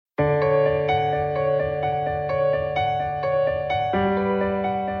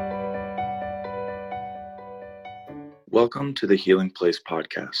Welcome to the Healing Place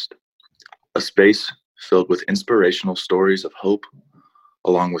podcast, a space filled with inspirational stories of hope,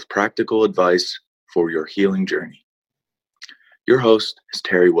 along with practical advice for your healing journey. Your host is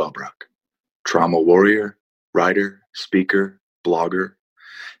Terry Wellbrock, trauma warrior, writer, speaker, blogger,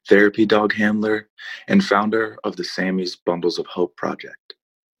 therapy dog handler, and founder of the Sammy's Bundles of Hope project.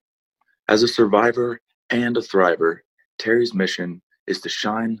 As a survivor and a thriver, Terry's mission is to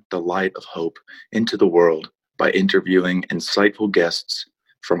shine the light of hope into the world by interviewing insightful guests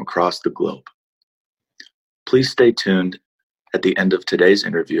from across the globe. Please stay tuned at the end of today's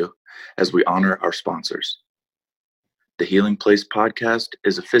interview as we honor our sponsors. The Healing Place podcast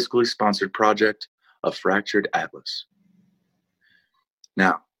is a fiscally sponsored project of Fractured Atlas.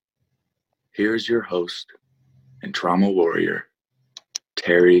 Now, here's your host and trauma warrior,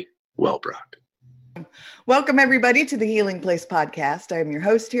 Terry Wellbrock. Welcome, everybody, to the Healing Place podcast. I'm your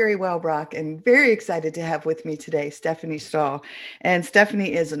host, Terry Wellbrock, and very excited to have with me today Stefanie Stahl. And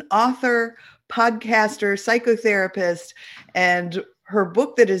Stefanie is an author, podcaster, psychotherapist, and her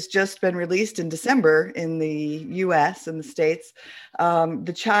book that has just been released in December in the U.S. and the States,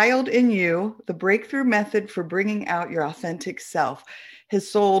 The Child in You, The Breakthrough Method for Bringing Out Your Authentic Self,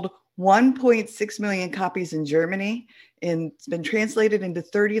 has sold 1.6 million copies in Germany. And it's been translated into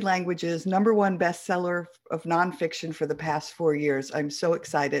 30 languages, #1 bestseller of nonfiction for the past 4 years. I'm so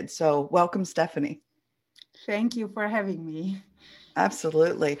excited. So welcome, Stefanie. Thank you for having me.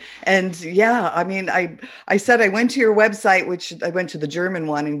 Absolutely. And yeah, I mean, I said I went to your website, which I went to the German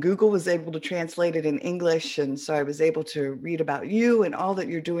one, and Google was able to translate it in English. And so I was able to read about you and all that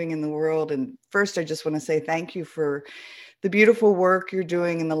you're doing in the world. And first, I just want to say thank you for the beautiful work you're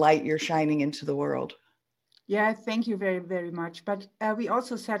doing and the light you're shining into the world. Yeah, thank you very, very much. But we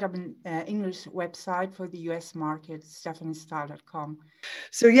also set up an English website for the US market, stefaniestahl.com.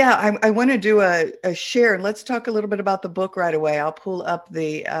 So yeah, I want to do a share. Let's talk a little bit about the book right away. I'll pull up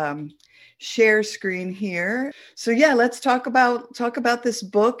the share screen here. So yeah, let's talk about this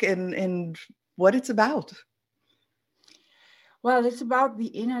book and what it's about. Well, it's about the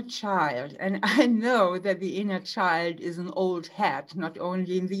inner child. And I know that the inner child is an old hat, not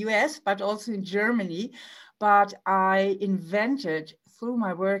only in the US, but also in Germany. But I invented, through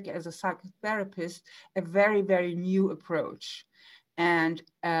my work as a psychotherapist, a very, very new approach and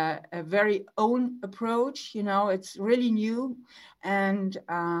a very own approach. You know, it's really new. And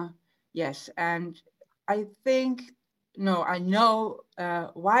yes, and I know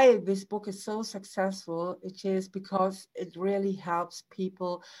why this book is so successful. It is because it really helps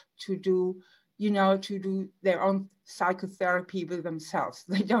people to do their own psychotherapy with themselves.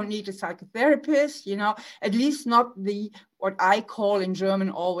 They don't need a psychotherapist, at least not what I call in German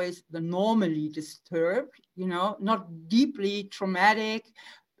always the normally disturbed, not deeply traumatic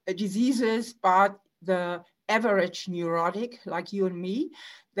diseases, but the average neurotic like you and me.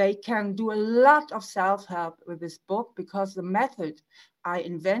 They can do a lot of self-help with this book because the method I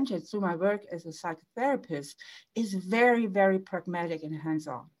invented through my work as a psychotherapist is very, very pragmatic and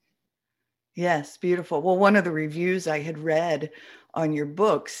hands-on. Yes, beautiful. Well, one of the reviews I had read on your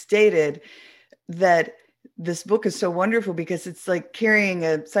book stated that this book is so wonderful because it's like carrying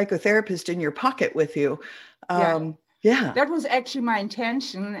a psychotherapist in your pocket with you. Yeah. That was actually my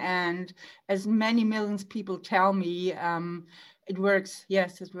intention. And as many millions of people tell me, it works.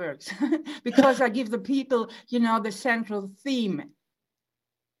 Yes, it works. Because I give the people, the central theme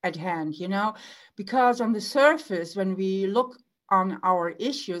at hand, because on the surface, when we look on our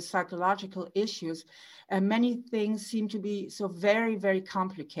issues, psychological issues, many things seem to be so very, very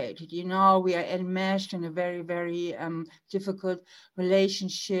complicated. We are enmeshed in a very, very difficult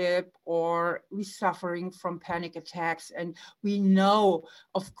relationship, or we're suffering from panic attacks. And we know,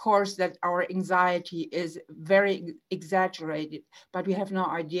 of course, that our anxiety is very exaggerated, but we have no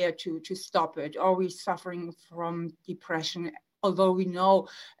idea to stop it. Or we're suffering from depression, although we know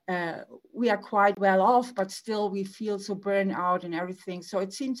we are quite well off, but still we feel so burned out and everything. So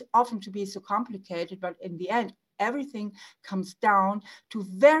it seems often to be so complicated, but in the end, everything comes down to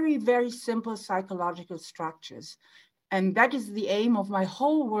very, very simple psychological structures. And that is the aim of my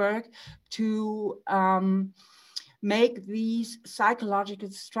whole work, to make these psychological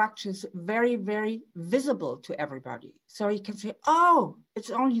structures very, very visible to everybody. So you can say, oh, it's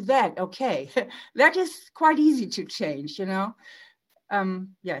only that. Okay, that is quite easy to change,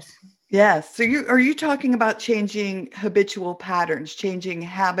 Yes. Yes. So are you talking about changing habitual patterns, changing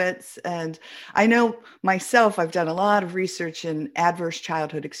habits? And I know myself, I've done a lot of research in adverse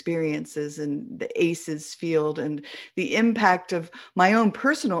childhood experiences and the ACEs field and the impact of my own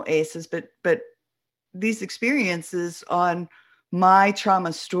personal ACEs, but these experiences on my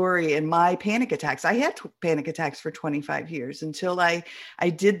trauma story and my panic attacks. I had panic attacks for 25 years until I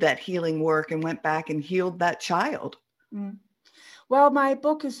did that healing work and went back and healed that child. Mm. Well, my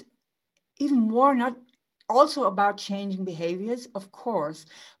book is even more not also about changing behaviors, of course,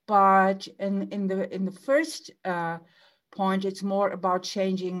 but in the first point, it's more about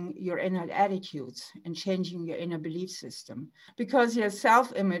changing your inner attitudes and changing your inner belief system, because your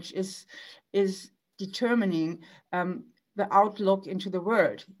self-image is determining the outlook into the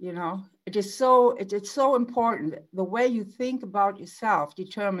world. You know, it's so important. The way you think about yourself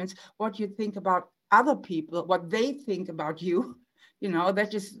determines what you think about other people, what they think about you. You know,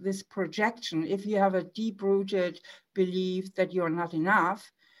 that is this projection. If you have a deep-rooted belief that you're not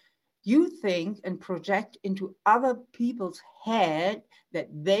enough, you think and project into other people's head that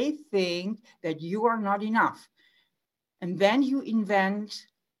they think that you are not enough. And then you invent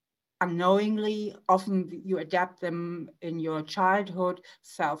unknowingly, often you adapt them in your childhood,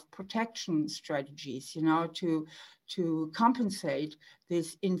 self-protection strategies, you know, to compensate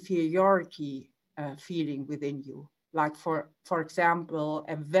this inferiority feeling within you. Like for example,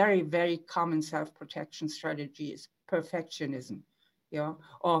 a very, very common self-protection strategy is perfectionism, you know,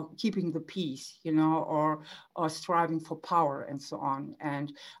 or keeping the peace, you know, or striving for power and so on.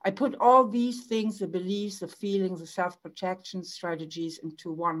 And I put all these things, the beliefs, the feelings, the self-protection strategies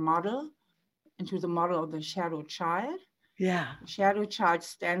into one model, into the model of the shadow child. Yeah. The shadow child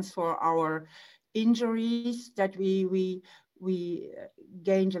stands for our injuries that we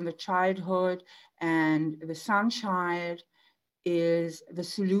gained in the childhood, and the sun child is the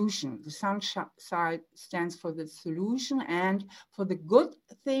solution. The sun side stands for the solution and for the good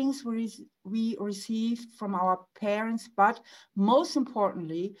things we received from our parents, but most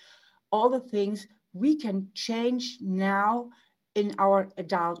importantly, all the things we can change now in our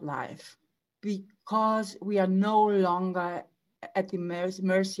adult life, because we are no longer at the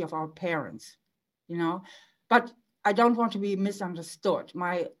mercy of our parents, you know. But I don't want to be misunderstood.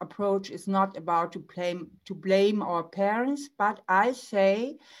 My approach is not about to blame our parents, but I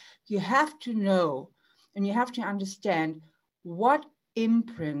say you have to know and you have to understand what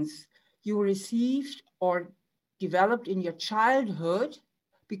imprints you received or developed in your childhood,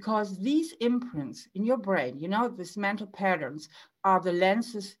 because these imprints in your brain, you know, these mental patterns are the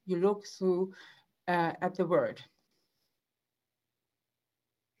lenses you look through at the world.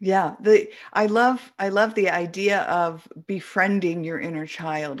 Yeah, I love the idea of befriending your inner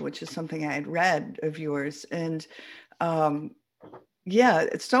child, which is something I had read of yours. And yeah,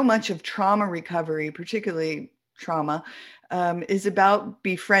 it's so much of trauma recovery, particularly trauma, is about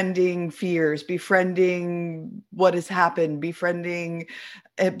befriending fears, befriending what has happened, befriending.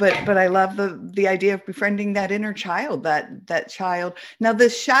 But I love the idea of befriending that inner child, that child. Now, the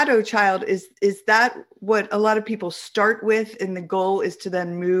shadow child, is that what a lot of people start with, and the goal is to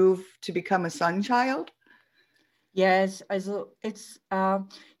then move to become a sun child? Yes, also it's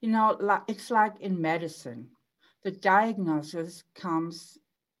you know, it's like in medicine, the diagnosis comes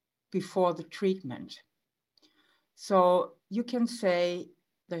before the treatment. So you can say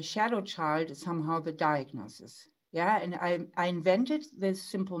the shadow child is somehow the diagnosis. Yeah, and I invented this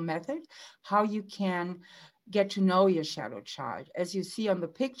simple method how you can get to know your shadow child. As you see on the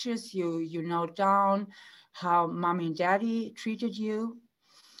pictures, you note down how mommy and daddy treated you.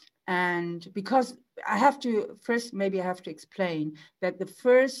 And because I have to explain that the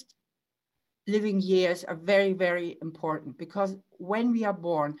first living years are very, very important, because when we are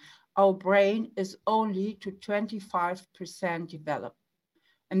born, our brain is only to 25% developed.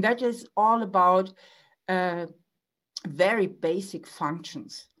 And that is all about very basic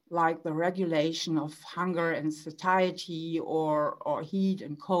functions, like the regulation of hunger and satiety, or heat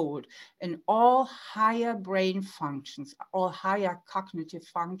and cold. And all higher brain functions, all higher cognitive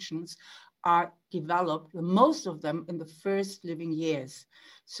functions are developed, most of them in the first living years.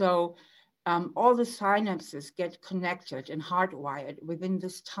 So all the synapses get connected and hardwired within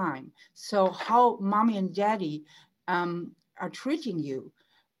this time. So how mommy and daddy are treating you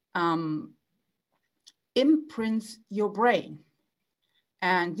imprints your brain.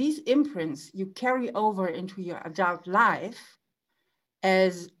 And these imprints you carry over into your adult life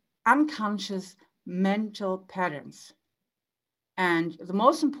as unconscious mental patterns. And the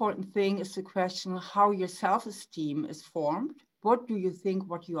most important thing is the question how your self-esteem is formed. What do you think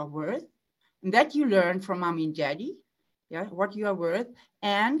what you are worth? And that you learn from mommy and daddy, yeah, what you are worth,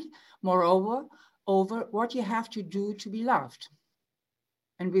 and moreover, over what you have to do to be loved.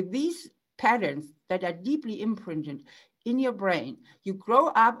 And with these patterns that are deeply imprinted in your brain. You grow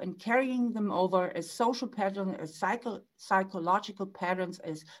up and carrying them over as social patterns, as psychological patterns,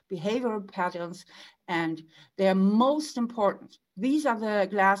 as behavioral patterns, and they're most important. These are the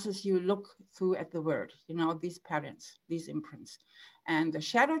glasses you look through at the world, these patterns, these imprints. And the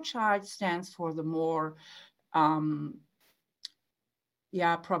shadow child stands for the more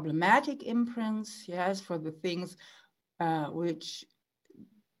problematic imprints, yes, for the things which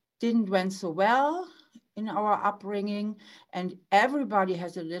didn't went so well in our upbringing, and everybody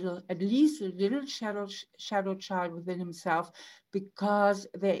has at least a little shadow child within himself, because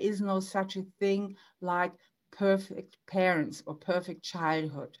there is no such a thing like perfect parents or perfect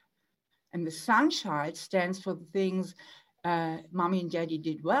childhood. And the sun child stands for the things mommy and daddy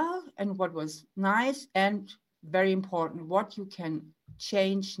did well, and what was nice, and very important, what you can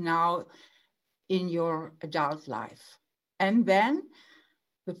change now in your adult life. And then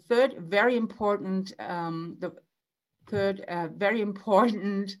the third very important thing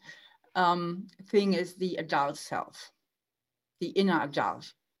is the adult self, the inner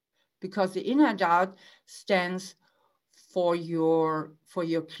adult, because the inner adult stands for your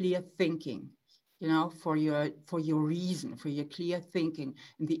clear thinking, for your reason, for your clear thinking.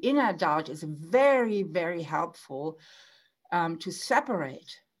 And the inner adult is very, very helpful to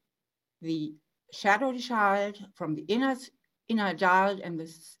separate the shadow child from the inner adult, and the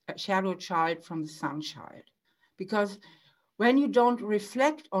shadow child from the sun child. Because when you don't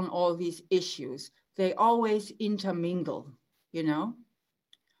reflect on all these issues, they always intermingle,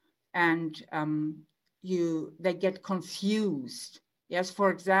 and they get confused. Yes, for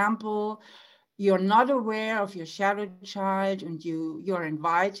example, you're not aware of your shadow child, and you're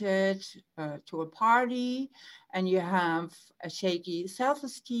invited to a party, and you have a shaky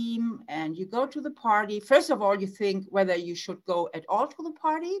self-esteem, and you go to the party. First of all, you think whether you should go at all to the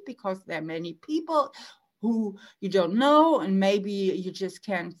party, because there are many people who you don't know, and maybe you just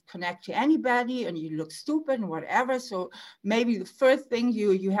can't connect to anybody, and you look stupid and whatever. So maybe the first thing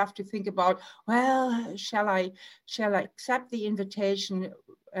you have to think about, well, shall I accept the invitation?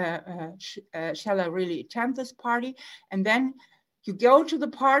 Shall I really attend this party? And then you go to the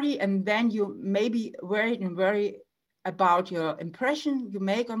party, and then you maybe worry about your impression you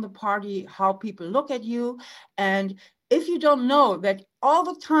make on the party, how people look at you. And if you don't know that all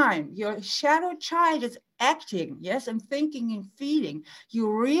the time your shadow child is acting, yes, and thinking and feeling, you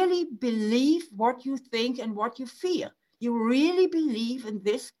really believe what you think and what you feel. You really believe, in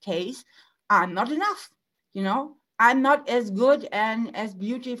this case, I'm not enough, I'm not as good and as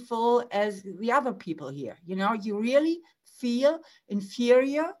beautiful as the other people here. You really feel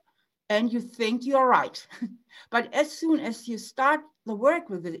inferior, and you think you're right. But as soon as you start the work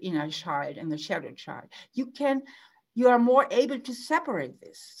with the inner child and the shadow child, you are more able to separate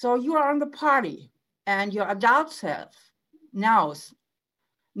this. So you are on the party, and your adult self knows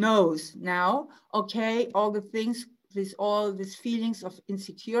now, okay, all the things, all these feelings of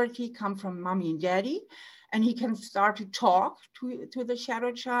insecurity come from mommy and daddy. And he can start to talk to the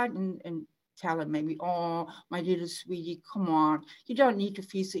shadow child and tell him maybe, oh, my little sweetie, come on. You don't need to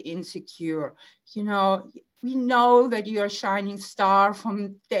feel so insecure. We know that you're a shining star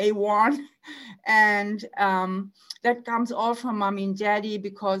from day one. And that comes all from mommy and daddy,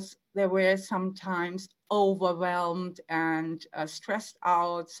 because they were sometimes overwhelmed and stressed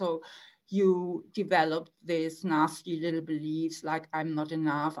out. So you develop these nasty little beliefs like I'm not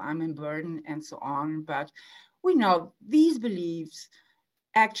enough, I'm a burden, and so on. But we know these beliefs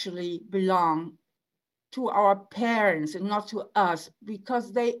actually belong to our parents and not to us,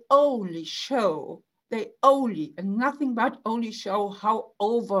 because they only show, and nothing but only show how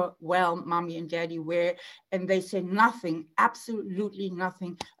overwhelmed mommy and daddy were. And they say nothing, absolutely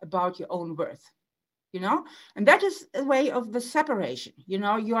nothing about your own worth. And that is a way of the separation. You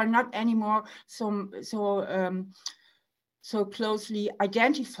are not anymore so closely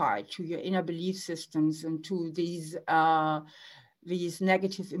identified to your inner belief systems and to these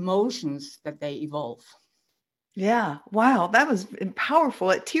negative emotions that they evolve. Yeah. Wow. That was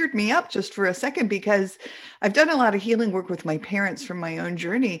powerful. It teared me up just for a second, because I've done a lot of healing work with my parents from my own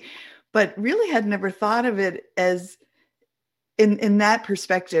journey, but really had never thought of it as in that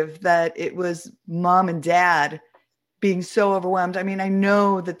perspective, that it was mom and dad being so overwhelmed. I mean, I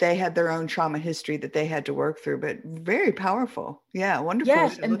know that they had their own trauma history that they had to work through, but very powerful. Yeah. Wonderful.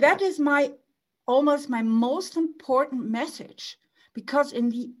 Yes. And that is almost my most important message, because in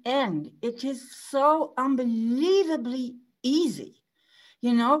the end, it is so unbelievably easy.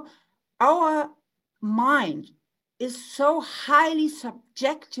 Our mind is so highly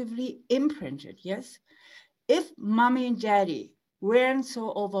subjectively imprinted. Yes. If mommy and daddy weren't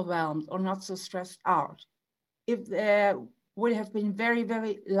so overwhelmed or not so stressed out, if they would have been very,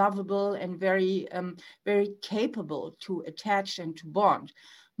 very lovable and very, very capable to attach and to bond,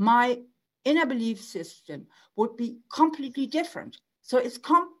 my inner belief system would be completely different. So it's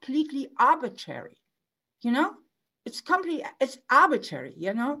completely arbitrary, you know? It's arbitrary,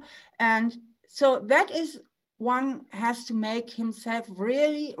 you know? And so that is, one has to make himself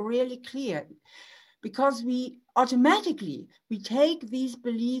really, really clear, because we take these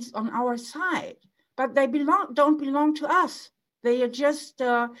beliefs on our side, but they don't belong to us. They are just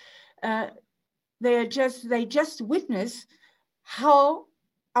they just witness how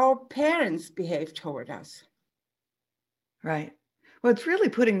our parents behave toward us. Right. Well, it's really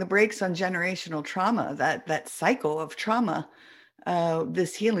putting the brakes on generational trauma, that cycle of trauma.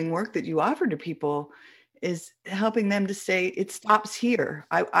 This healing work that you offer to people is helping them to say, it stops here.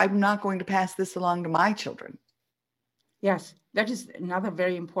 I'm not going to pass this along to my children. Yes, that is another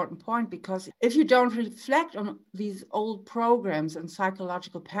very important point, because if you don't reflect on these old programs and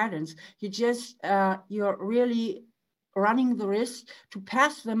psychological patterns, you're really running the risk to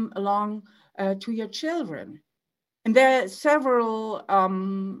pass them along to your children. And there are several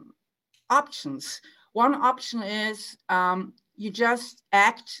options. One option is you just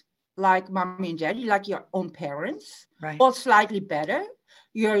act like mommy and daddy, like your own parents, right, or slightly better.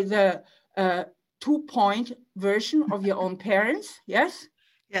 You're the 2-point version of your own parents, yes?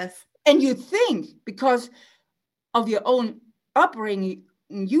 Yes. And you think, because of your own upbringing,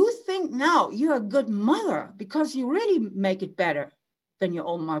 you think now you're a good mother because you really make it better than your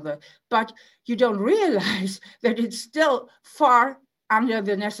own mother. But you don't realize that it's still far under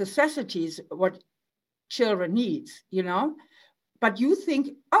the necessities what children need, you know? But you think,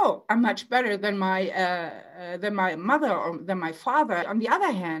 oh, I'm much better than my mother or than my father. On the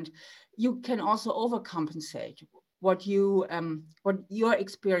other hand, you can also overcompensate what your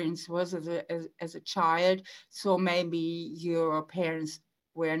experience was as a child. So maybe your parents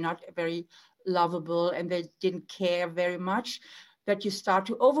were not very lovable and they didn't care very much, that you start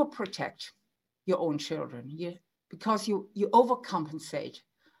to overprotect your own children, because you overcompensate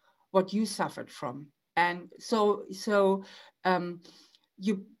what you suffered from. And so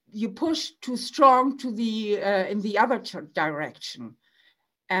you push too strong to the in the other direction.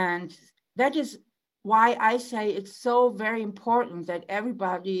 And that is why I say it's so very important that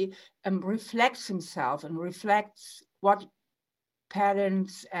everybody reflects himself and reflects what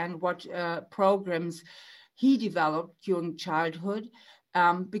patterns and what programs he developed during childhood,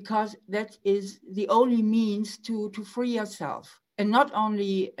 because that is the only means to free yourself. And not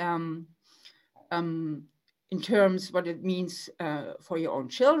only in terms what it means for your own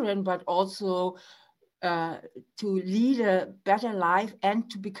children, but also to lead a better life and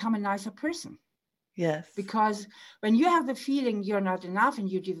to become a nicer person. Yes. Because when you have the feeling you're not enough and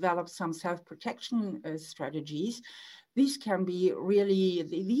you develop some self-protection strategies, these can be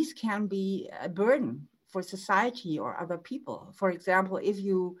a burden for society or other people. For example, if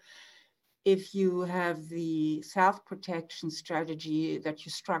you have the self-protection strategy that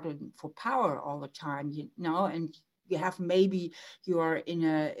you struggle for power all the time, you know, and you have, maybe you are in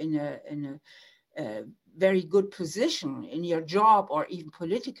a very good position in your job or even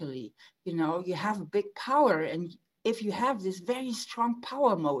politically, you know, you have a big power. And if you have this very strong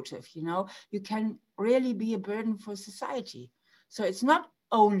power motive, you know, you can really be a burden for society. So it's not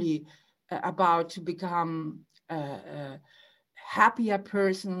only about to become a happier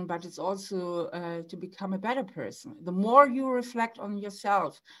person, but it's also to become a better person. The more you reflect on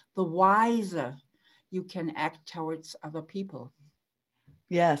yourself, the wiser you can act towards other people.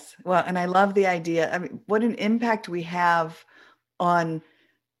 Yes. Well, and I love the idea. I mean, what an impact we have on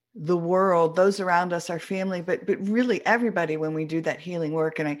the world, those around us, our family, but really everybody when we do that healing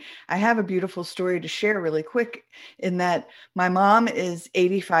work. And I have a beautiful story to share really quick, in that my mom is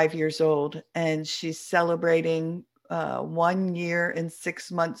 85 years old and she's celebrating 1 year and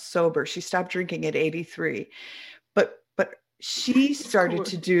 6 months sober. She stopped drinking at 83, but she started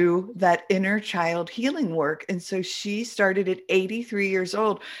to do that inner child healing work. And so she started at 83 years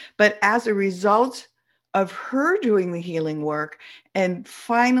old. But as a result of her doing the healing work and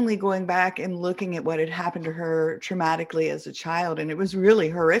finally going back and looking at what had happened to her traumatically as a child, and it was really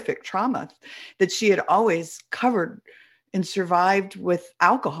horrific trauma that she had always covered and survived with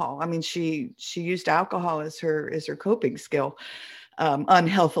alcohol. I mean, she used alcohol as her coping skill,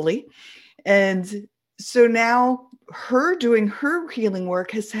 unhealthily. And so now her doing her healing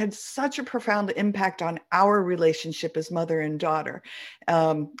work has had such a profound impact on our relationship as mother and daughter,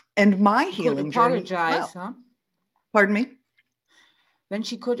 and my healing journey. Well. Huh? Pardon me? Then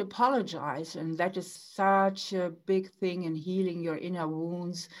she could apologize, and that is such a big thing in healing your inner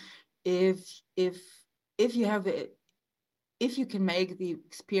wounds. If if you can make the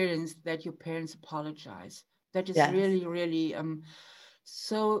experience that your parents apologize, that is Yes. really, really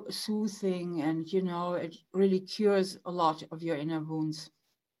so soothing, and it really cures a lot of your inner wounds.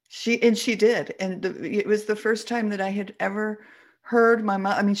 She did. And it was the first time that I had ever heard my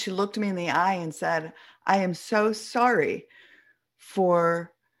mom. I mean, she looked me in the eye and said, I am so sorry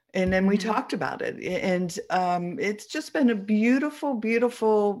for, and then we talked about it. And it's just been a beautiful,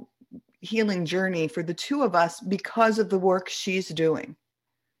 beautiful healing journey for the two of us because of the work she's doing.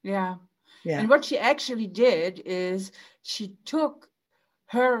 Yeah. Yeah. And what she actually did is she took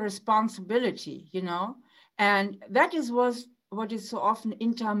her responsibility, and that is what is so often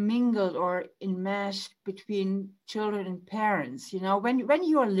intermingled or enmeshed between children and parents. When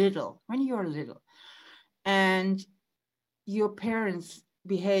you're little, and your parents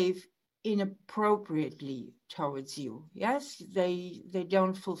behave inappropriately towards you. Yes, they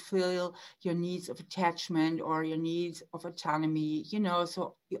don't fulfill your needs of attachment or your needs of autonomy,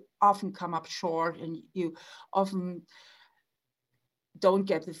 so you often come up short, and you often don't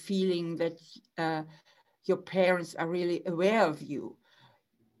get the feeling that your parents are really aware of you.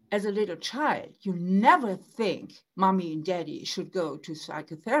 As a little child, you never think mommy and daddy should go to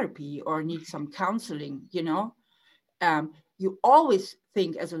psychotherapy or need some counseling, you always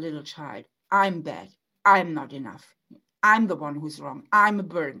think as a little child, I'm bad, I'm not enough, I'm the one who's wrong, I'm a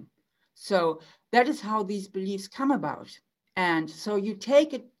burden. So that is how these beliefs come about. And so you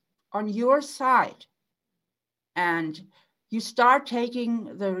take it on your side, and you start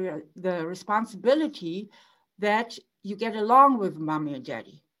taking the responsibility that you get along with mommy and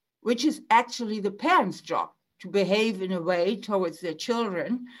daddy, which is actually the parents' job, to behave in a way towards their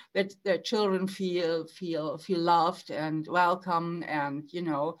children that their children feel loved and welcome, and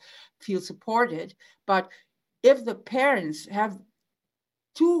feel supported. But if the parents have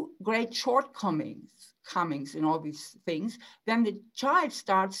two great shortcomings in all these things, then the child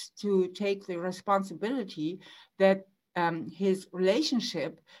starts to take the responsibility that his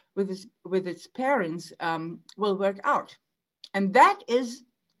relationship with its parents will work out. And that is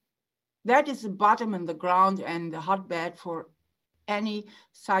the bottom and the ground and the hotbed for any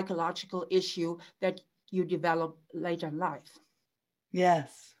psychological issue that you develop later in life.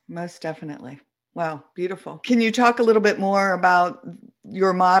 Yes, most definitely. Wow, beautiful. Can you talk a little bit more about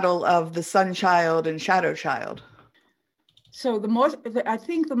your model of the sun child and shadow child? So I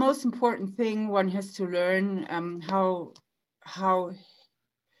think the most important thing one has to learn how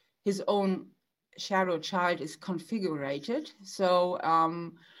his own shadow child is configured. So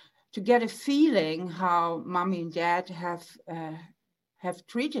to get a feeling how mommy and dad have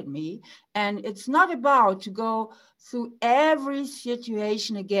treated me. And it's not about to go through every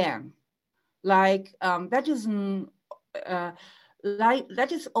situation again. Like that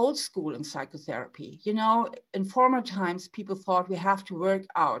is old school in psychotherapy. In former times, people thought we have to work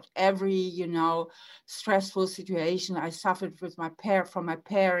out every, stressful situation I suffered with from my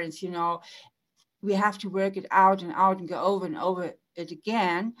parents, we have to work it out and go over and over it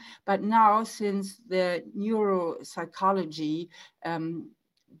again. But now, since the neuropsychology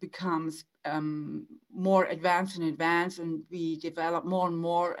becomes more advanced and we develop more and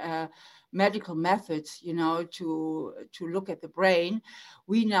more medical methods, to look at the brain,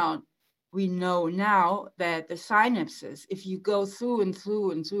 we know now that the synapses, if you go through and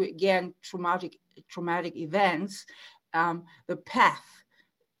through again traumatic events, the path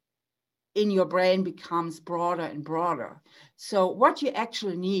in your brain becomes broader and broader. So what you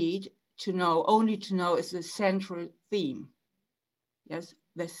actually need to know is the central theme. Yes,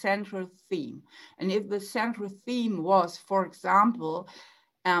 the central theme. And if the central theme was, for example,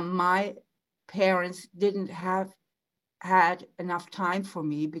 my parents didn't have had enough time for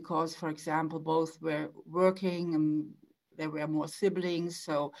me because, for example, both were working and there were more siblings,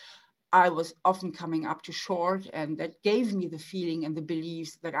 so I was often coming up to short, and that gave me the feeling and the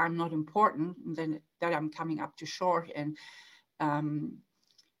beliefs that I'm not important, and then that I'm coming up to short, and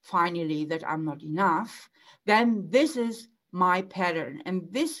finally that I'm not enough. Then this is my pattern, and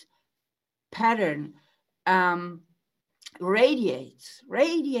this pattern radiates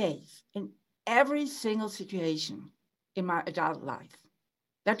in every single situation in my adult life.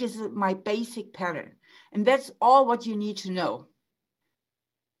 That is my basic pattern, and that's all what you need to know.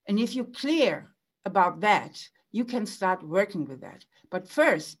 And if you're clear about that, you can start working with that. But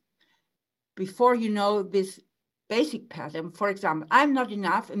first, before you know this basic pattern, for example, I'm not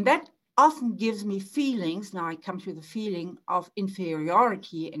enough, and that often gives me feelings. Now I come to the feeling of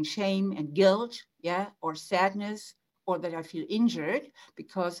inferiority and shame and guilt, or sadness, or that I feel injured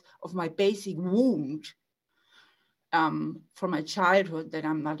because of my basic wound from my childhood, that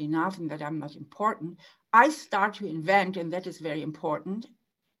I'm not enough and that I'm not important. I start to invent, and that is very important,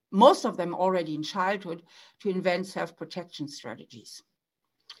 most of them already in childhood, to invent self-protection strategies.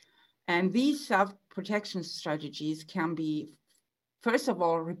 And these self-protection strategies can be, first of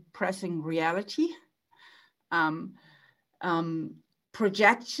all, repressing reality,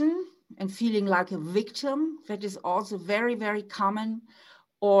 projection and feeling like a victim. That is also very, very common.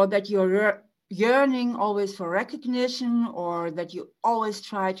 Or that you're yearning always for recognition, or that you always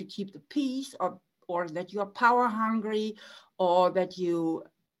try to keep the peace, or that you're power hungry, or that you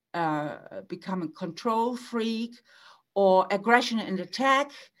become a control freak, or aggression and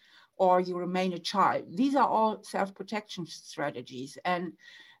attack, or you remain a child. These are all self-protection strategies. And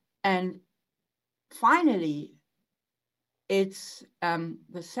finally, it's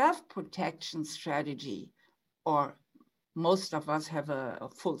the self-protection strategy, or most of us have a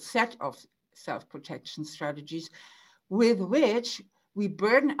full set of self-protection strategies with which we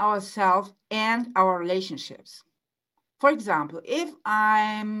burden ourselves and our relationships. For example, if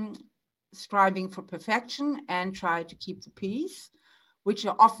I'm striving for perfection and try to keep the peace, which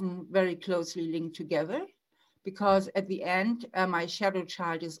are often very closely linked together, because at the end, my shadow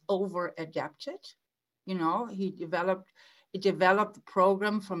child is over-adapted. You know, he developed the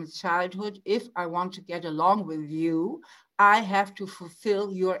program from his childhood. If I want to get along with you, I have to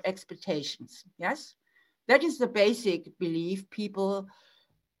fulfill your expectations. Yes, that is the basic belief people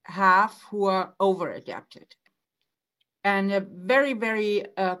have who are over-adapted. And a very, very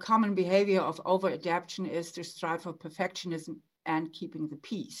common behavior of over-adaptation is to strive for perfectionism and keeping the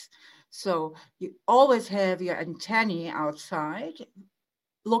peace. So you always have your antennae outside,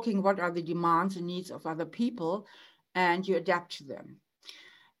 looking what are the demands and needs of other people, and you adapt to them.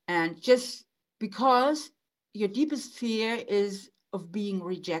 And just because your deepest fear is of being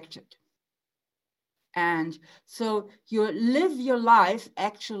rejected. And so you live your life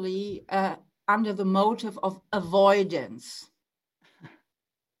actually under the motive of avoidance.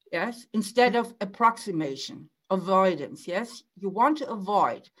 Yes, instead of approximation, avoidance. Yes, you want to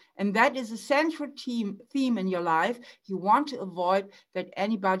avoid. And that is a central theme in your life. You want to avoid that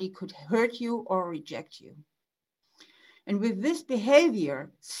anybody could hurt you or reject you. And with this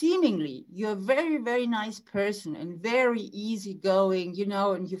behavior, seemingly, you're a very, very nice person and very easygoing, you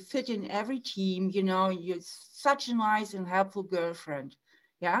know, and you fit in every team, you know, you're such a nice and helpful girlfriend.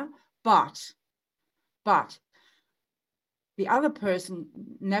 Yeah, but the other person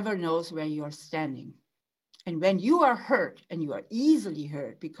never knows where you're standing. And when you are hurt, and you are easily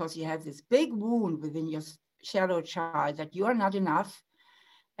hurt because you have this big wound within your shadow child that you are not enough,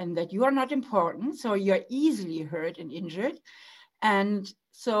 and that you are not important, so you're easily hurt and injured. And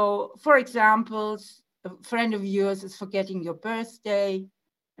so, for example, a friend of yours is forgetting your birthday,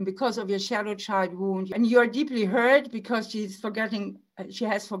 and because of your shadow child wound, and you're deeply hurt because she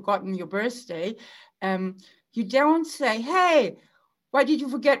has forgotten your birthday, you don't say, hey, why did you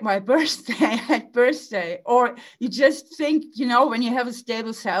forget my birthday? Or you just think, you know, when you have a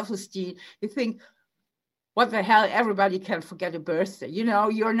stable self-esteem, you think, what the hell, everybody can forget a birthday. You know,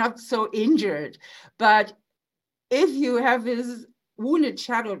 you're not so injured. But if you have this wounded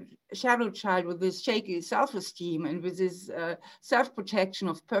shadow child with this shaky self-esteem and with this self-protection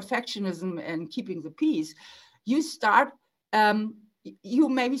of perfectionism and keeping the peace, you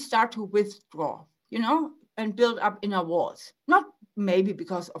maybe start to withdraw, you know, and build up inner walls. Not maybe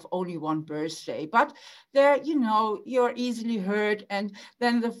because of only one birthday, but there, you know, you're easily hurt, and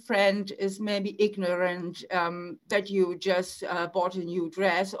then the friend is maybe ignorant that you just bought a new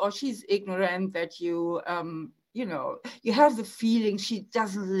dress, or she's ignorant that you know, you have the feeling she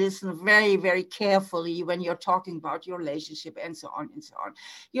doesn't listen very, very carefully when you're talking about your relationship, and so on and so on.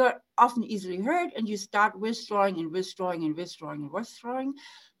 You're often easily hurt, and you start withdrawing and withdrawing and withdrawing and withdrawing.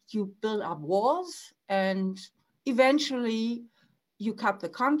 You build up walls, and eventually you cut the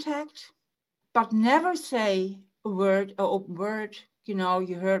contact, but never say a word, an open word, you know,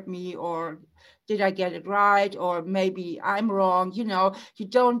 you hurt me, or did I get it right, or maybe I'm wrong, you know. You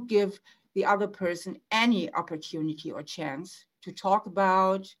don't give the other person any opportunity or chance to talk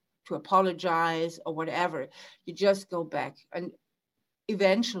about, to apologize, or whatever. You just go back, and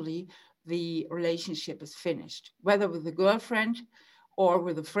eventually the relationship is finished, whether with a girlfriend or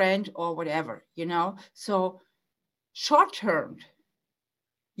with a friend or whatever, you know. So short term,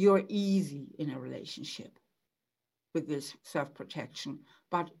 you're easy in a relationship with this self-protection.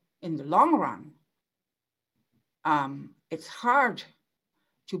 But in the long run, it's hard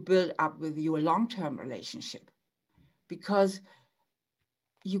to build up with you a long-term relationship, because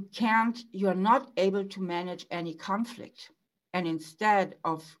you're not able to manage any conflict. And instead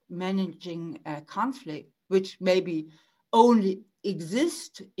of managing a conflict, which maybe only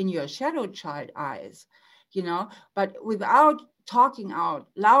exists in your shadow child eyes, but without talking out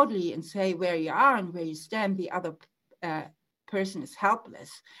loudly and say where you are and where you stand, the other person is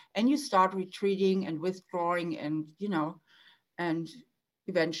helpless, and you start retreating and withdrawing, and and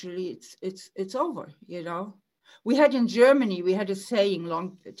eventually it's over. We had in Germany, we had a saying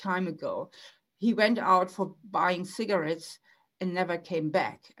long time ago: he went out for buying cigarettes and never came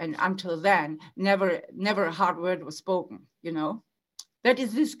back, and until then never a hard word was spoken. That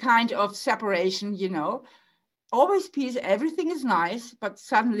is this kind of separation. Always peace, everything is nice, but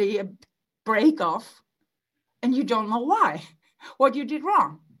suddenly a break off, and you don't know why, what you did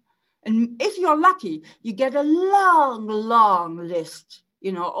wrong. And if you're lucky, you get a long list,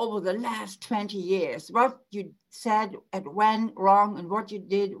 over the last 20 years, what you said and when wrong, and what you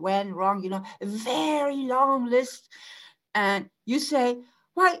did when wrong, a very long list. And you say,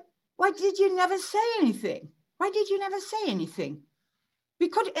 why did you never say anything? Why did you never say anything?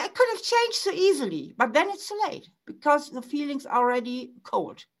 Because I could have changed so easily, but then it's too late because the feeling's already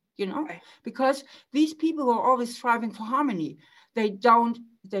cold, Right. because these people who are always striving for harmony, they don't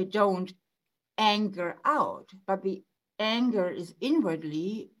anger out, but the anger is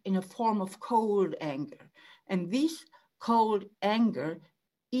inwardly in a form of cold anger. And this cold anger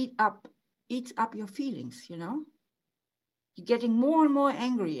eats up your feelings, You're getting more and more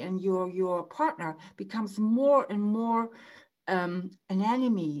angry, and your partner becomes more and more an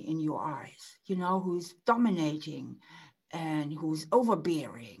enemy in your eyes, who's dominating and who's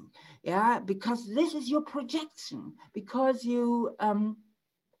overbearing. Yeah, because this is your projection, because you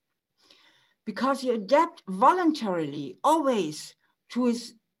adapt voluntarily always to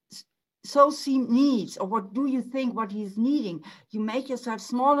his so-seemed needs, or what do you think what he's needing. You make yourself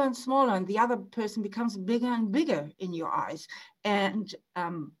smaller and smaller, and the other person becomes bigger and bigger in your eyes, and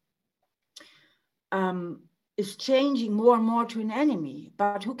is changing more and more to an enemy.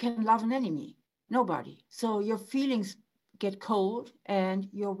 But who can love an enemy? Nobody. So your feelings get cold, and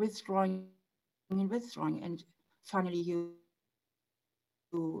you're withdrawing, and finally you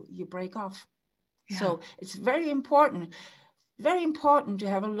break off. Yeah. So it's very important to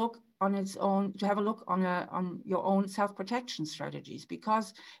have a look on your own self-protection strategies,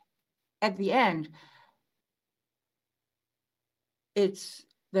 because at the end, it's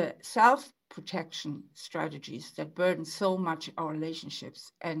the self-protection strategies that burden so much our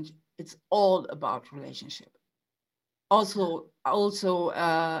relationships, and it's all about relationship. Also,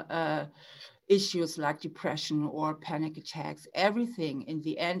 issues like depression or panic attacks, everything in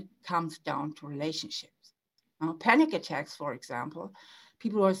the end comes down to relationships. Panic attacks, for example,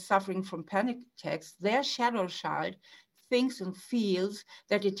 people who are suffering from panic attacks, their shadow child thinks and feels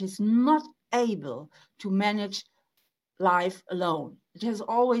that it is not able to manage life alone. It has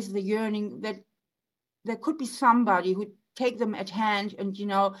always the yearning that there could be somebody who take them at hand and,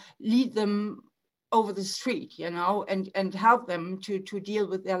 lead them over the street, and help them to deal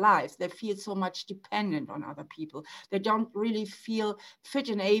with their lives. They feel so much dependent on other people. They don't really feel fit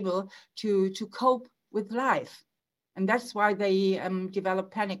and able to cope with life. And that's why they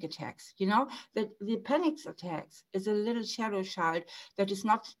develop panic attacks. That the panic attacks is a little shadow child that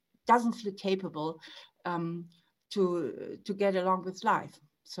doesn't feel capable to get along with life.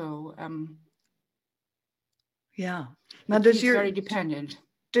 So yeah. Now very dependent.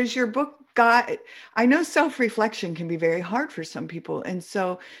 Does your book guide? I know self-reflection can be very hard for some people, and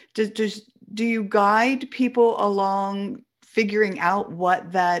so do you guide people along figuring out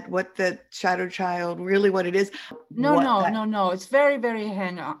what the shadow child really, what it is? No. It's very, very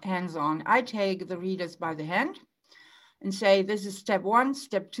hands-on. I take the readers by the hand and say, this is step 1,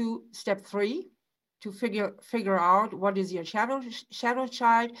 step 2, step 3, to figure out what is your shadow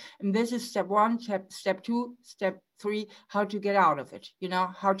child, and this is step 1, step 2, step 3, how to get out of it,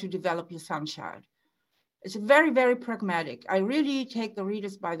 how to develop your sun child. It's very, very pragmatic. I really take the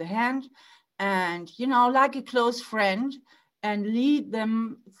readers by the hand and, like a close friend, and lead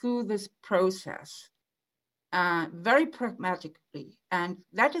them through this process very pragmatically. And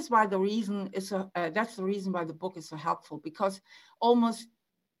that is why that's the reason why the book is so helpful, because almost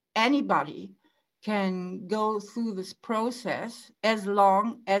anybody can go through this process as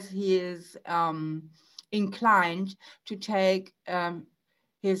long as he is inclined to take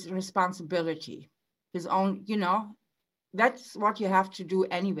his responsibility, his own, that's what you have to do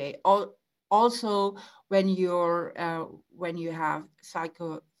anyway. Also, when you have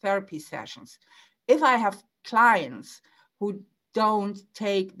psychotherapy sessions, if I have clients who don't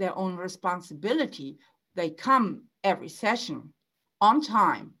take their own responsibility, they come every session on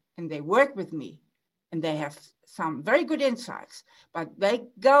time and they work with me and they have some very good insights, but they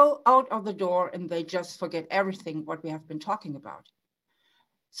go out of the door and they just forget everything what we have been talking about.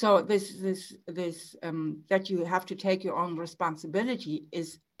 So this that you have to take your own responsibility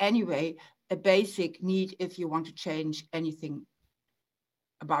is anyway a basic need if you want to change anything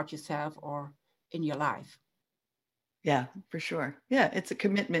about yourself or in your life. Yeah, for sure. Yeah, it's a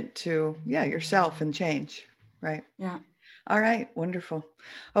commitment to yourself and change, right? Yeah. All right, wonderful.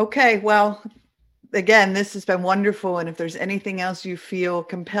 Okay, well, again, this has been wonderful, and if there's anything else you feel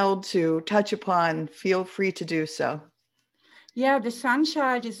compelled to touch upon, feel free to do so. Yeah, the sun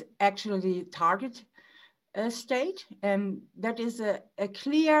child is actually target state, and that is a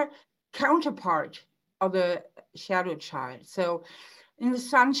clear counterpart of the shadow child. So in the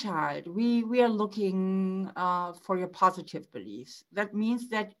sun child, we are looking for your positive beliefs. That means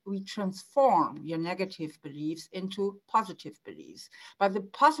that we transform your negative beliefs into positive beliefs. But the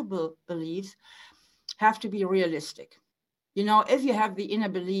possible beliefs have to be realistic. You know, if you have the inner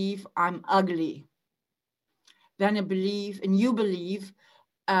belief, I'm ugly, then a new belief,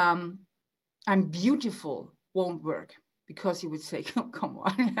 I'm beautiful, won't work, because you would say, oh, come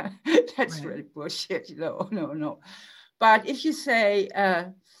on, that's Right. really bullshit. No. But if you say,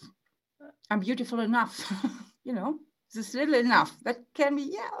 I'm beautiful enough, just little enough, that can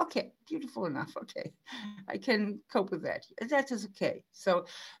be, okay, beautiful enough, okay, I can cope with that. That is okay. So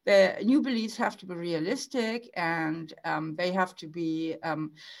the new beliefs have to be realistic, and they have to be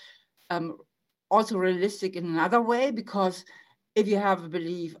also realistic in another way, because if you have a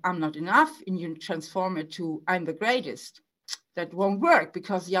belief, I'm not enough, and you transform it to I'm the greatest, that won't work,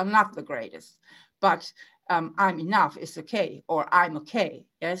 because you're not the greatest. But I'm enough is okay, or I'm okay.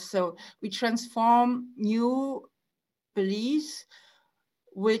 Yes. So we transform new beliefs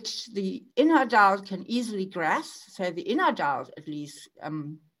which the inner adult can easily grasp. So the inner adult at least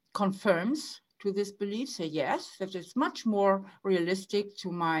confirms to this belief, say yes, that is much more realistic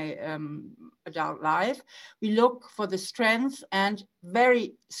to my adult life. We look for the strengths and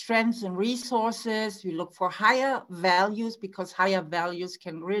resources. We look for higher values, because higher values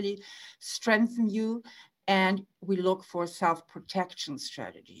can really strengthen you. And we look for self-protection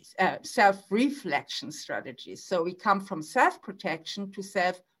strategies, self-reflection strategies. So we come from self-protection to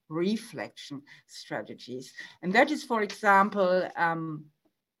self-reflection strategies. And that is, for example,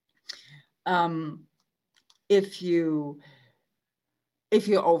 if you're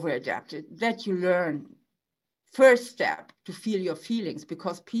over-adapted, that you learn first step to feel your feelings,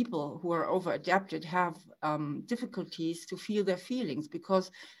 because people who are over-adapted have difficulties to feel their feelings,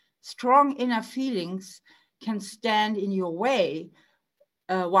 because strong inner feelings can stand in your way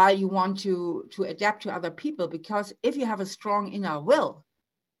while you want to adapt to other people. Because if you have a strong inner will,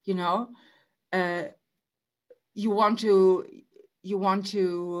 you want to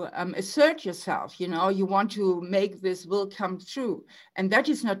assert yourself, you want to make this will come true. And that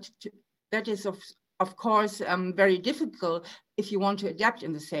is of course very difficult if you want to adapt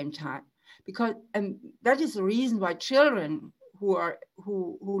in the same time, and that is the reason why children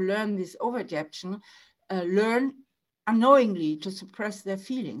who learn this over-adaptation learn unknowingly to suppress their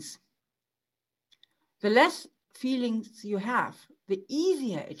feelings. The less feelings you have, the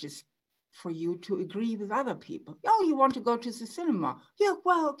easier it is for you to agree with other people. Oh, you want to go to the cinema? Yeah,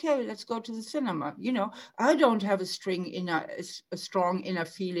 well, okay, let's go to the cinema. I don't have a strong inner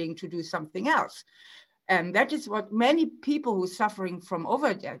feeling to do something else. And that is what many people who are suffering from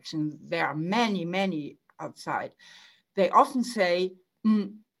over-adaptation, there are many, many outside, they often say,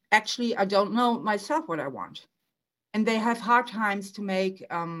 actually, I don't know myself what I want. And they have hard times to make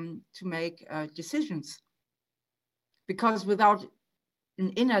decisions. Because without an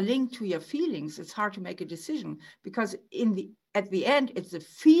inner link to your feelings, it's hard to make a decision. Because at the end, it's the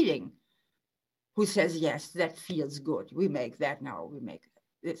feeling who says, yes, that feels good. We make that now. We make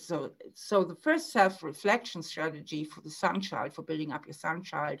it. So the first self-reflection strategy for the sun child, for building up your sun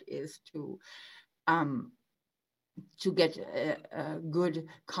child, is to get a good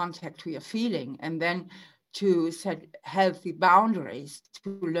contact to your feeling, and then to set healthy boundaries,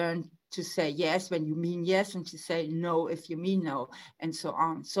 to learn to say yes when you mean yes, and to say no if you mean no, and so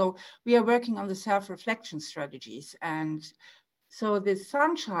on. So we are working on the self-reflection strategies. And so the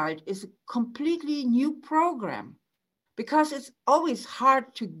sun child is a completely new program, because it's always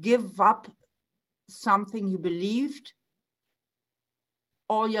hard to give up something you believed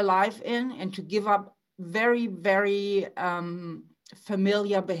all your life in, and to give up very, very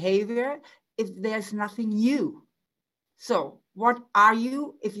familiar behavior if there's nothing new. So what are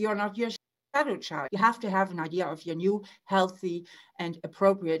you if you're not your shadow child? You have to have an idea of your new, healthy, and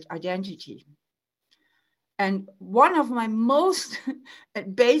appropriate identity. And one of my most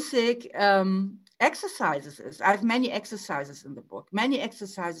basic exercises is, I have many exercises in the book, many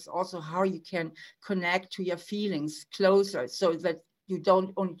exercises also how you can connect to your feelings closer, so that you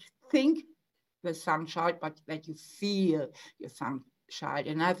don't only think the sun child, but that you feel your sun child.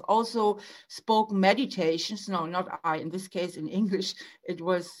 And I've also spoken meditations. No, not I. In this case, in English, it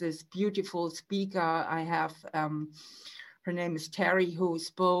was this beautiful speaker I have. Her name is Terry, who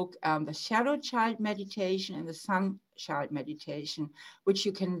spoke the shadow child meditation and the sun child meditation, which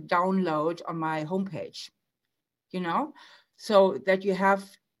you can download on my homepage. So that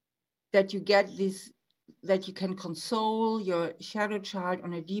you get this, that you can console your shadow child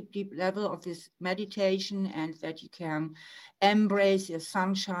on a deep, deep level of this meditation, and that you can embrace your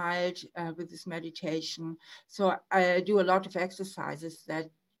sun child with this meditation. So I do a lot of exercises that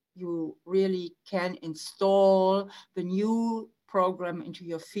you really can install the new program into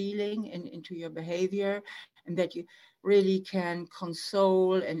your feeling and into your behavior, and that you really can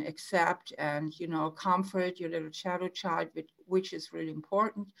console and accept and, comfort your little shadow child, which is really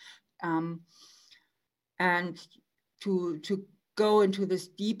important. And to go into this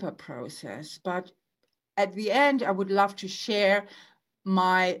deeper process. But at the end, I would love to share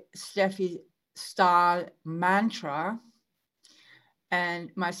my Steffi Stahl mantra.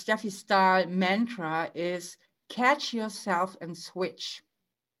 And my Steffi Stahl mantra is catch yourself and switch.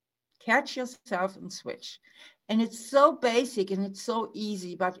 Catch yourself and switch. And it's so basic and it's so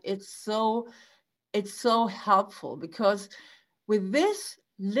easy, but it's so helpful, because with this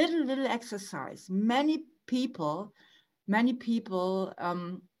little exercise, many people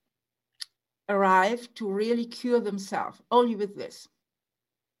arrive to really cure themselves only with this.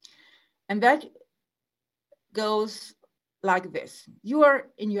 And that goes like this. You are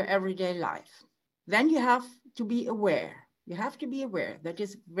in your everyday life. Then you have to be aware. You have to be aware. That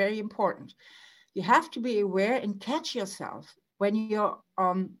is very important. You have to be aware and catch yourself when you're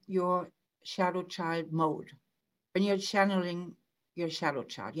on your shadow child mode, when you're channeling your shadow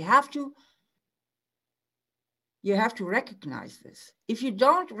child. You have to recognize this. If you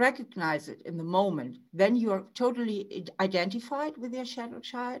don't recognize it in the moment, then you are totally identified with your shadow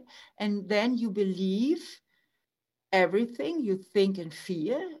child, and then you believe everything you think and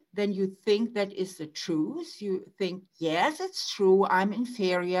feel. Then you think that is the truth. You think, yes, it's true, I'm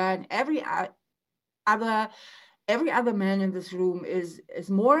inferior, and every other man in this room is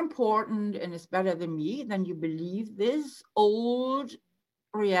more important and is better than me. Then you believe this old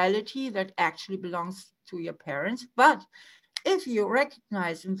reality that actually belongs to your parents. But if you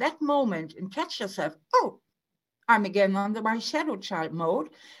recognize in that moment and catch yourself, oh, I'm again on my shadow child mode,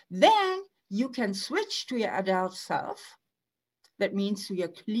 then you can switch to your adult self. That means to your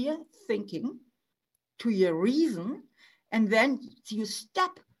clear thinking, to your reason, and then you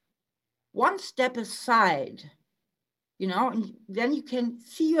step one step aside, and then you can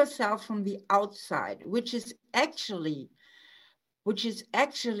see yourself from the outside, which is actually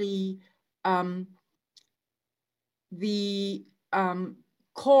the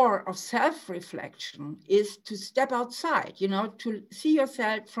core of self-reflection, is to step outside, to see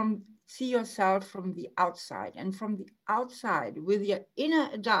yourself from the outside. And from the outside, with your inner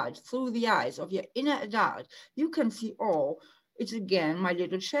adult, through the eyes of your inner adult, you can see, oh, it's again my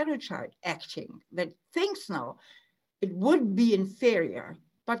little shadow child acting, that thinks now it would be inferior.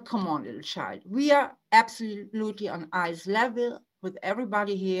 But come on, little child, we are absolutely on eyes level with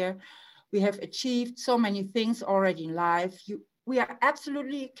everybody here. We have achieved so many things already in life. We are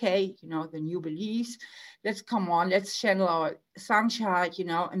absolutely okay, the new beliefs. Let's channel our sunshine,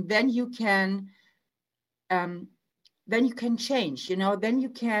 and then you can change, then you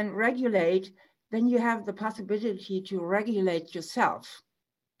can regulate. Then you have the possibility to regulate yourself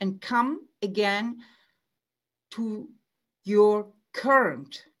and come again to your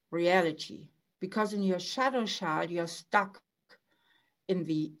current reality. Because in your shadow child, you're stuck in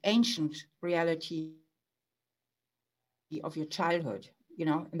the ancient reality of your childhood,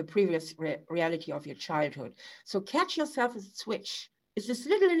 in the previous reality of your childhood. So catch yourself and switch. It's this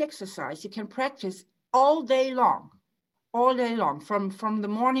little exercise you can practice all day long, from the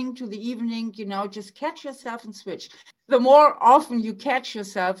morning to the evening, just catch yourself and switch. The more often you catch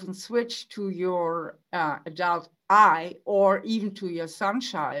yourself and switch to your adult I, or even to your sun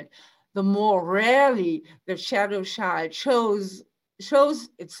child, the more rarely the shadow child shows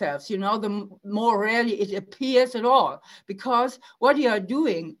itself, the more rarely it appears at all. Because what you are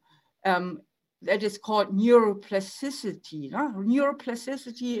doing, that is called neuroplasticity. No?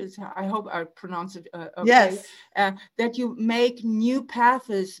 Neuroplasticity is, I hope I pronounce it okay. Yes. That you make new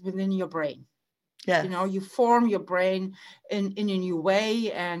paths within your brain. Yes. You form your brain in a new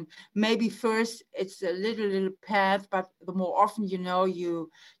way, and maybe first it's a little path, but the more often you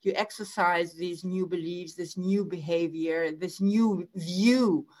exercise these new beliefs, this new behavior, this new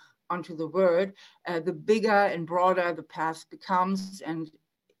view onto the word, the bigger and broader the path becomes, and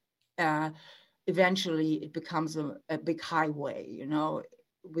eventually it becomes a big highway,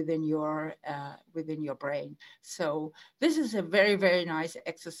 within your brain. So this is a very, very nice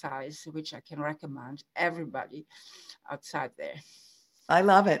exercise, which I can recommend everybody outside there. I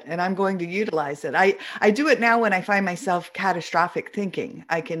love it. And I'm going to utilize it. I do it now when I find myself catastrophic thinking.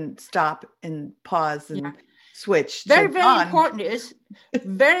 I can stop and pause and switch. Very important is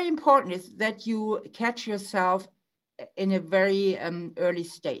that you catch yourself in a very early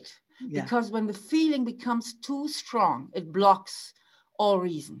state. Yeah. Because when the feeling becomes too strong, it blocks all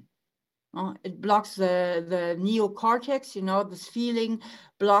reason. It blocks the neocortex, this feeling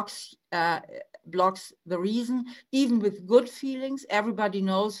blocks the reason. Even with good feelings, everybody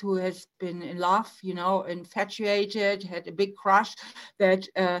knows who has been in love, infatuated, had a big crush, that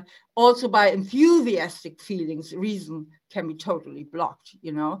also by enthusiastic feelings, reason can be totally blocked,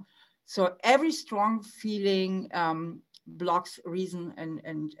 So every strong feeling blocks reason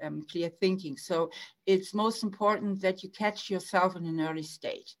and clear thinking. So it's most important that you catch yourself in an early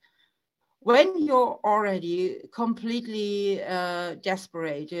state. When you're already completely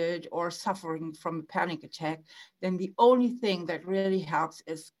desperated or suffering from a panic attack, then the only thing that really helps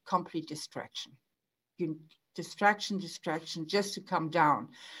is complete distraction. Distraction, just to come down.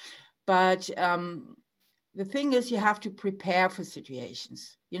 But the thing is, you have to prepare for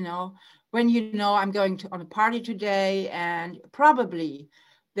situations, when I'm going on a party today, and probably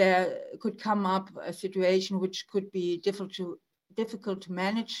there could come up a situation which could be difficult to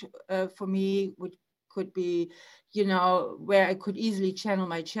manage for me, which could be, where I could easily channel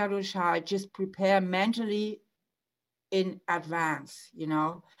my shadow side. Just prepare mentally in advance,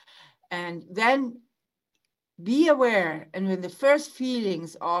 and then be aware. And when the first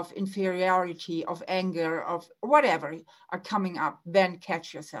feelings of inferiority, of anger, of whatever are coming up, then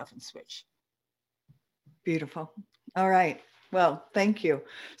catch yourself and switch. Beautiful. All right. Well, thank you.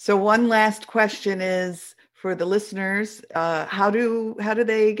 So one last question is for the listeners. How do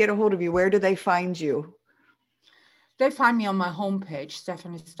they get a hold of you? Where do they find you? They find me on my homepage,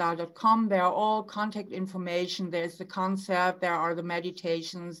 stefaniestahl.com. There are all contact information. There's the concept. There are the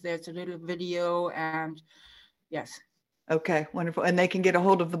meditations. There's a little video, and yes. Okay, wonderful. And they can get a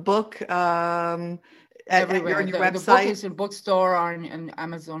hold of the book everywhere. At your website? The book is in bookstore or in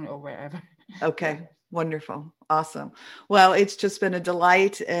Amazon or wherever. Okay, yeah. Wonderful. Awesome. Well, it's just been a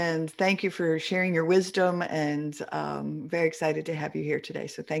delight, and thank you for sharing your wisdom, and very excited to have you here today.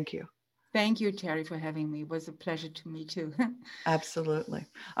 So thank you. Thank you, Terry, for having me. It was a pleasure to me too. Absolutely.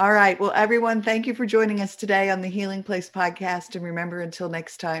 All right. Well, everyone, thank you for joining us today on the Healing Place podcast. And remember, until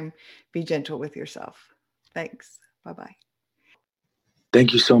next time, be gentle with yourself. Thanks. Bye-bye.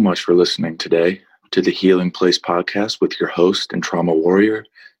 Thank you so much for listening today to the Healing Place podcast with your host and trauma warrior,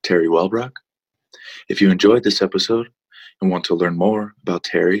 Terry Wellbrock. If you enjoyed this episode and want to learn more about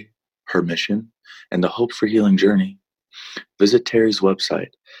Terry, her mission, and the Hope for Healing journey, visit Terry's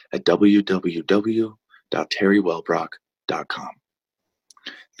website at www.terrywellbrock.com.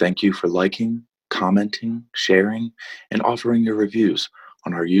 Thank you for liking, commenting, sharing, and offering your reviews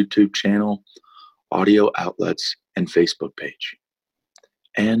on our YouTube channel, audio outlets, and Facebook page.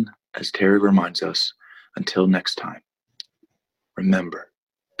 And as Terry reminds us, until next time, remember,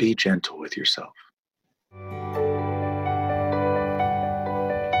 be gentle with yourself.